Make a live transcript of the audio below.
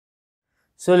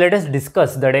So let us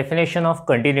discuss the definition of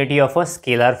continuity of a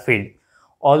scalar field.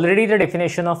 Already the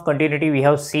definition of continuity we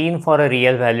have seen for a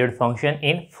real valued function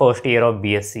in first year of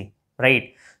BSc,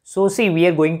 right? So see, we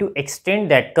are going to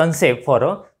extend that concept for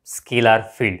a scalar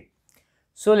field.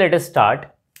 So let us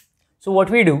start. So what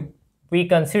we do, we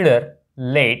consider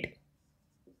let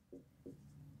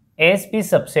S be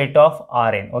subset of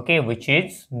Rn, okay, which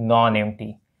is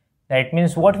non-empty. That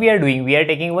means what we are doing, we are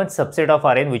taking one subset of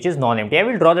Rn which is non-empty. I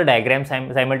will draw the diagram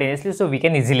simultaneously so we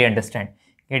can easily understand.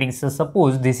 So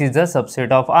suppose this is the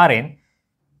subset of Rn,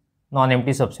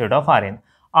 non-empty subset of Rn.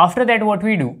 After that what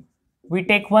we do, we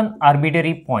take one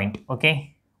arbitrary point,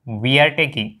 okay. We are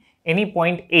taking any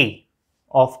point A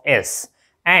of S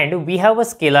and we have a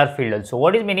scalar field also.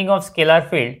 What is meaning of scalar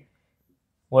field?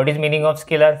 What is meaning of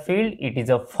scalar field? It is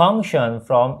a function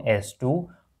from S to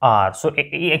R. So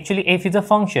actually f is a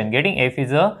function, getting f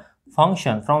is a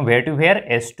function from where to where?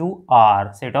 S to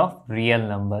R, set of real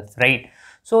numbers, right?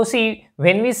 So see,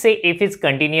 when we say f is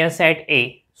continuous at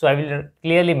A, so I will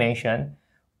clearly mention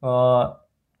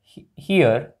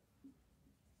here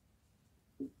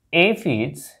f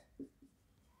is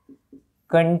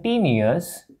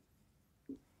continuous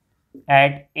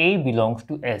at A belongs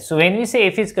to S. So when we say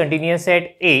f is continuous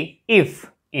at A, if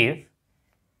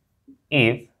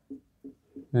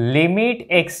limit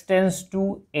x tends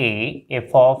to A,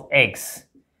 f of x.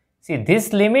 See,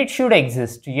 this limit should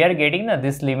exist. You are getting that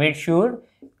this limit should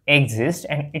exist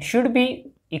and it should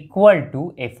be equal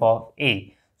to f of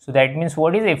A. So that means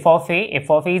what is f of A? F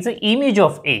of A is the image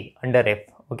of A under f,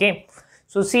 okay.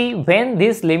 So see, when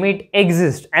this limit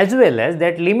exists as well as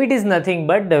that limit is nothing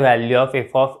but the value of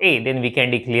f of A, then we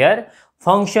can declare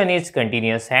function is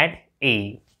continuous at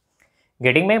A.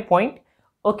 Getting my point?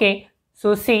 Okay.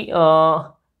 So see,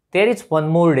 there is one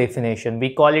more definition.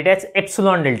 We call it as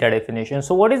epsilon delta definition.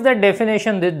 So what is that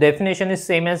definition? This definition is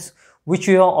same as which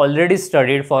you have already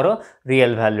studied for a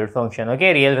real valued function.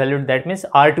 Okay, real valued, that means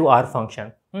R to R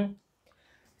function.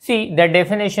 See, the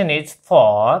definition is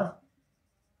for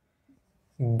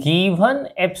given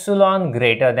epsilon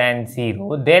greater than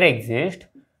 0, there exists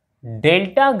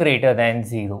delta greater than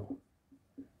 0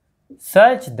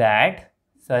 such that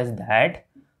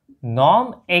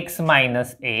norm x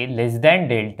minus a less than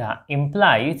delta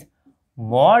implies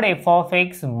mod f of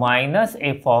x minus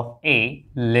f of a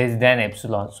less than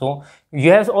epsilon. So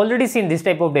you have already seen this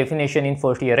type of definition in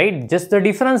first year, right? Just the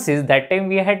difference is that time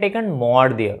we had taken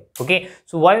mod there, okay.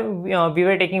 So why we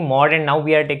were taking mod and now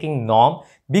we are taking norm?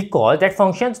 Because that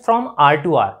functions from R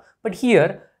to R. But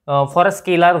here for a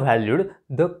scalar valued,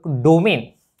 the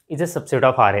domain is a subset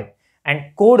of Rn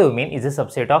and codomain is a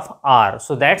subset of R.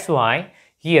 So that's why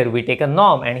here we take a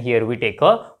norm and here we take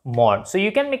a mod. So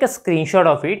you can make a screenshot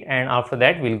of it and after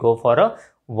that we'll go for a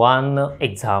one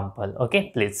example,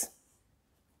 okay, please.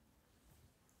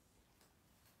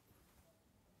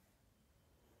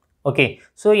 Okay,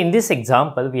 so in this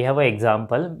example, we have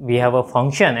a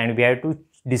function and we have to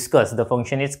discuss the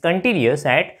function is continuous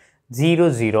at 0,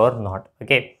 0 or not,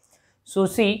 okay. So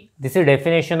see, this is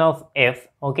definition of f,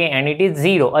 okay, and it is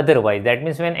 0 otherwise. That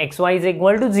means when xy is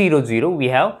equal to 0, 0, we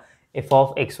have f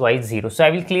of xy is 0. So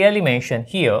I will clearly mention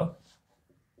here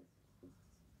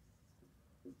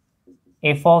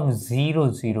f of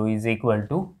 0, 0 is equal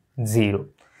to 0.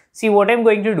 See what I am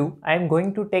going to do, I am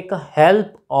going to take a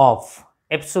help of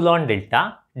epsilon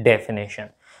delta definition.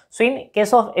 So in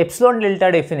case of epsilon delta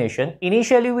definition,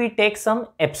 initially we take some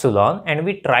epsilon and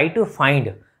we try to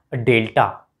find a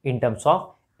delta in terms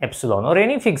of epsilon or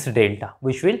any fixed delta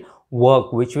which will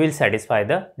work, which will satisfy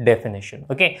the definition,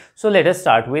 okay. So let us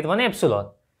start with one epsilon.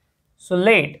 So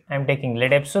let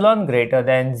epsilon greater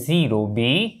than 0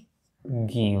 be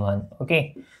given,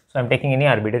 okay. So I am taking any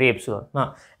arbitrary epsilon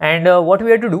and what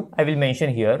we have to do, I will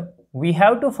mention here, we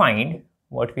have to find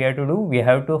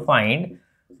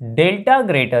delta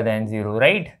greater than 0,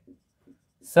 right,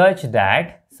 such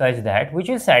that which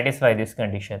will satisfy this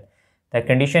condition. The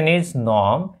condition is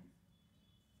norm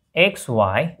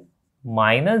xy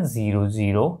minus 0,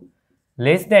 0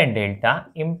 less than delta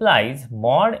implies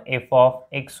mod f of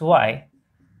xy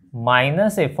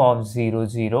minus f of 0,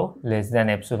 0 less than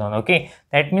epsilon, okay.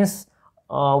 That means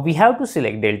we have to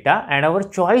select delta and our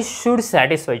choice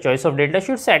of delta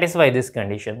should satisfy this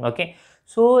condition, okay.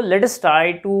 So let us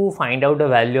try to find out the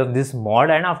value of this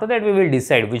mod and after that we will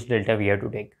decide which delta we have to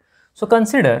take. So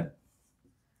consider,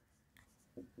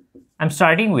 I am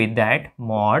starting with that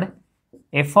mod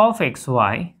f of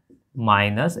xy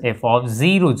minus f of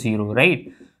 0, 0,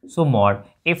 right. So mod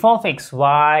f of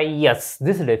xy, yes,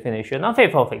 this definition of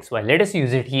f of xy, let us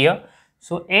use it here.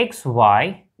 So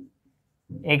xy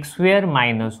x square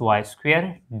minus y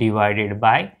square divided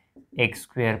by x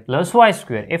square plus y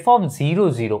square. F of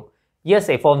 0, 0. Yes,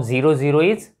 f of 0, 0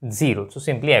 is 0. So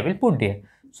simply I will put there.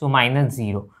 So minus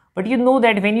 0. But you know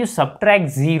that when you subtract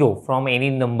 0 from any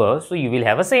number, so you will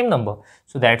have a same number.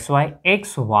 So that's why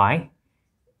x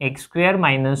square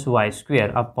minus y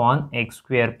square upon x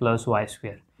square plus y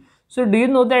square. So do you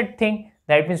know that thing?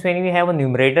 That means when we have a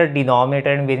numerator,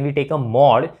 denominator, and when we take a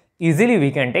mod, easily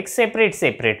we can take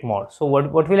separate mod. So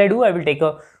what will I do? I will take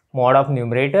a mod of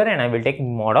numerator and I will take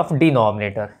mod of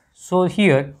denominator. So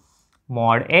here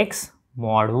mod x,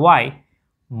 mod y,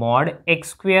 mod x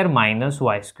square minus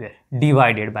y square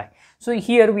divided by. So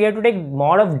here we have to take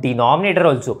mod of denominator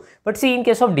also. But see, in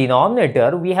case of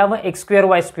denominator, we have a x square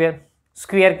y square.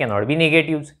 Square cannot be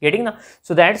negatives. Getting now?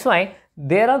 So that's why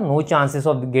there are no chances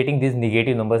of getting these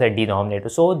negative numbers at denominator.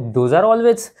 So those are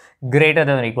always greater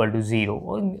than or equal to 0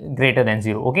 or greater than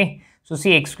 0. Okay. So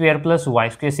see, x square plus y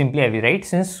square, simply I will write,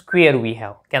 since square we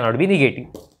have, cannot be negative.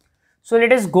 So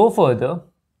let us go further.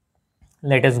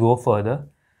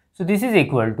 So this is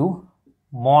equal to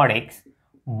mod x,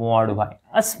 mod y.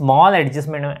 A small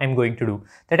adjustment I am going to do.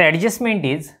 That adjustment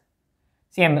is,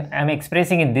 see, I am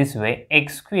expressing it this way,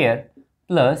 x square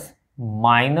plus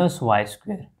minus y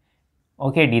square.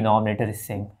 Okay, denominator is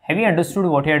same. Have you understood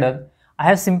what I have done? I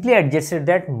have simply adjusted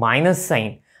that minus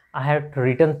sign. I have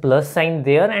written plus sign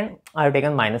there and I have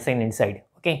taken minus sign inside.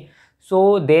 Okay.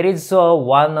 So there is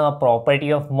one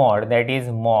property of mod, that is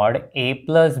mod a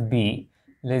plus b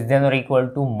less than or equal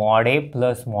to mod a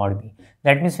plus mod b.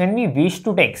 That means when we wish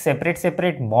to take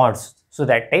separate mods, so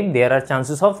that time there are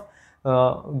chances of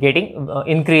getting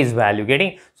increased value.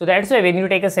 Getting? So that's why when you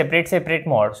take a separate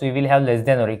mod, so you will have less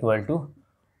than or equal to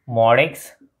mod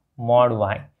x, mod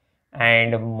y,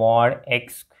 and mod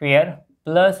x square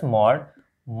plus mod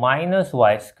minus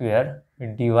y square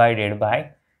divided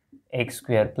by x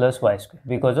square plus y square,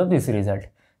 because of this result.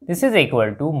 This is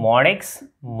equal to mod x,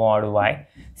 mod y.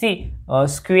 See,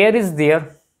 square is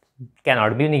there,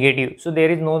 cannot be negative, so there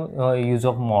is no use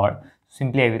of mod.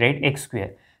 Simply I will write x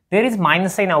square. There is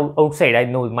minus sign outside, I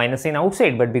know minus sign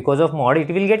outside, but because of mod it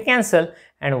will get cancelled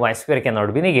and y square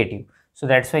cannot be negative. So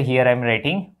that's why here I am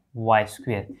writing y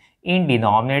square. In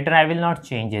denominator I will not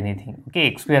change anything. Okay,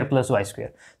 x square plus y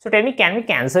square. So tell me, can we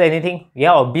cancel anything?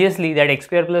 Yeah, obviously that x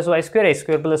square plus y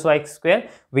plus y square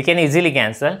we can easily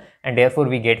cancel, and therefore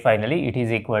we get finally it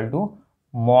is equal to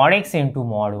mod x into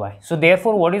mod y. So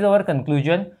therefore what is our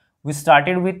conclusion? We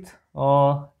started with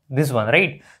this one,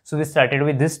 right? So we started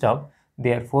with this term.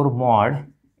 Therefore mod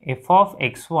f of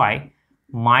xy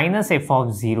minus f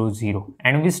of 0, 0,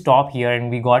 and we stop here and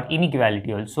we got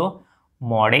inequality also,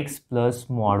 mod x plus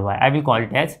mod y. I will call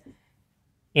it as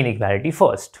inequality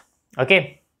first.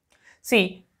 Okay.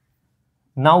 See,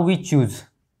 now we choose.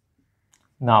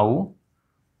 Now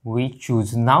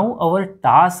our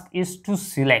task is to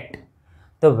select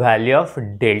the value of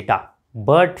delta,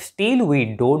 but still we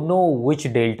don't know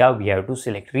which delta we have to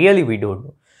select. Really we don't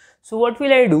know. So what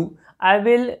will I do? I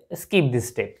will skip this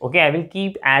step. Okay, I will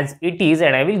keep as it is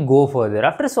and I will go further.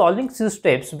 After solving 6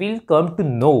 steps, we will come to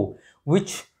know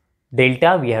which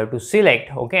delta we have to select.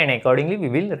 Okay, and accordingly we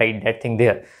will write that thing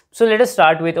there. So let us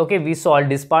start with, okay, we solved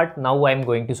this part. Now I am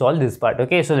going to solve this part.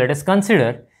 Okay, so let us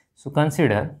consider. So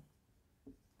consider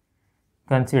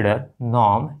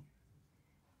norm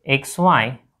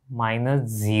xy minus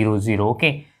 0, 0.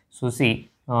 Okay, so see,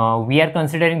 we are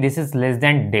considering this is less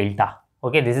than delta.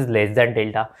 Okay, this is less than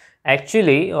delta.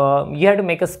 Actually, you have to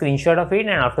make a screenshot of it, and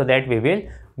after that we will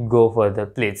go further,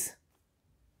 please.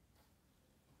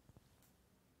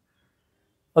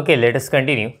 Okay, let us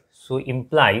continue. So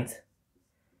implies,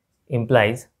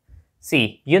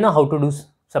 see, you know how to do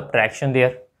subtraction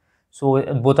there. So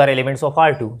both are elements of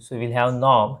R2. So we will have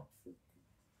norm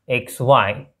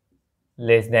xy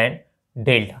less than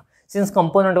delta. Since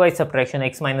component wise subtraction,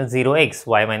 x minus 0 x,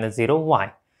 y minus 0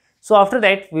 y. So after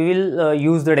that we will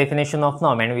use the definition of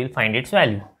norm and we will find its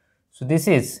value. So this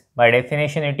is, by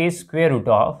definition, it is square root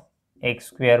of x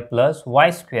square plus y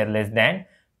square less than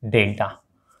delta.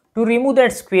 To remove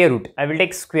that square root, I will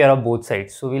take square of both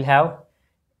sides. So we will have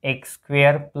x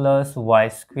square plus y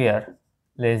square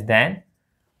less than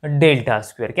delta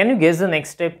square. Can you guess the next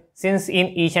step? Since in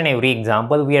each and every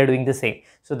example we are doing the same.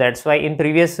 So that's why in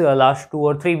previous last 2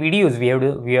 or 3 videos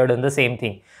we have done the same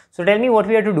thing. So tell me what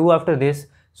we have to do after this.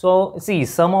 So see,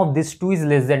 sum of this 2 is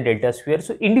less than delta square.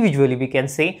 So individually we can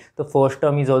say the first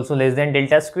term is also less than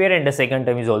delta square and the second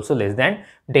term is also less than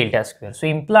delta square. So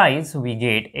implies we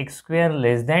get x square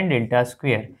less than delta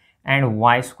square and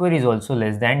y square is also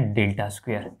less than delta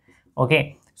square.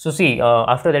 Okay. So see,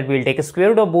 after that we will take a square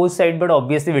root of both sides, but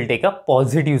obviously we will take a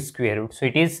positive square root. So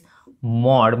it is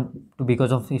mod,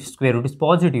 because of square root is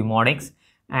positive, mod x,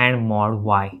 and mod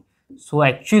y. So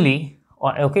actually,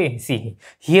 okay, see,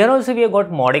 here also we have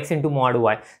got mod x into mod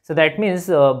y. So that means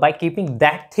by keeping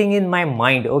that thing in my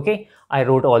mind, okay, I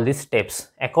wrote all these steps.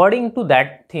 According to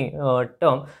that thing,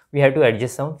 term, we have to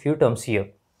adjust some few terms here.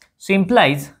 So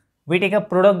implies we take a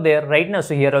product there right now.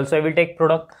 So here also I will take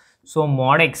product. So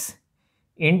mod x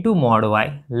into mod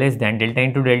y less than delta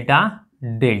into delta,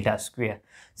 delta square.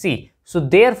 See, so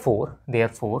therefore,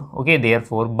 okay,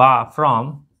 therefore,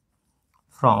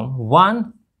 from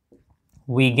 1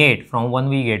 we get,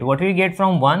 what we get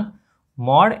from 1?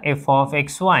 Mod f of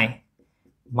xy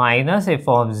minus f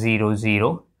of 0,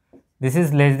 0. This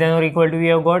is less than or equal to, we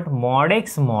have got mod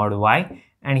x mod y,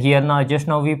 and here now, just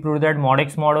now we proved that mod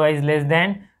x mod y is less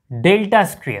than delta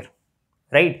square,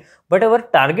 right? But our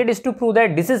target is to prove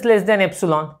that this is less than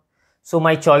epsilon. So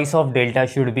my choice of delta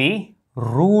should be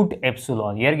root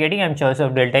epsilon. You are getting, I'm choice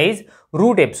of delta is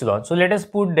root epsilon. So let us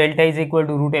put delta is equal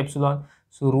to root epsilon.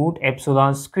 So root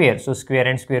epsilon square. So square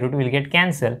and square root will get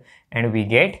cancelled and we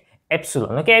get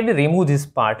epsilon. Okay, I will remove this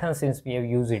part since we have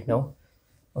used it now.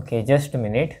 Okay, just a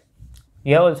minute.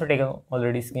 You have also taken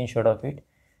already screenshot of it.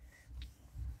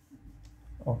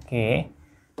 Okay.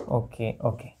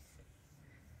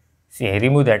 See, I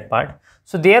remove that part.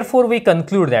 So therefore we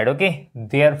conclude that, okay,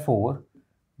 therefore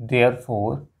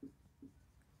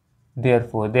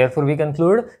we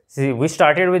conclude, see, we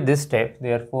started with this step,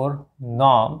 therefore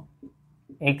norm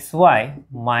xy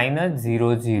minus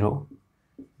 0, 0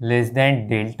 less than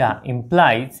delta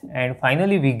implies, and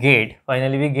finally we get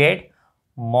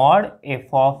mod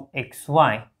f of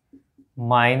xy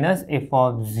minus f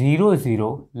of 0,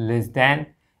 0 less than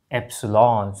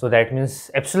epsilon. So that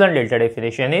means epsilon delta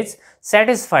definition is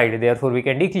satisfied. Therefore we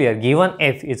can declare given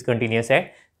f is continuous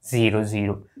at 0,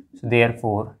 0. So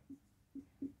therefore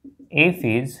f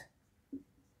is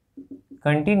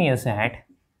continuous at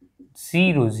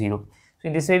 0, 0. So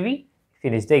in this way we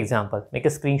finish the example. Make a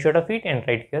screenshot of it and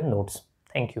write your notes.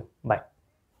 Thank you. Bye.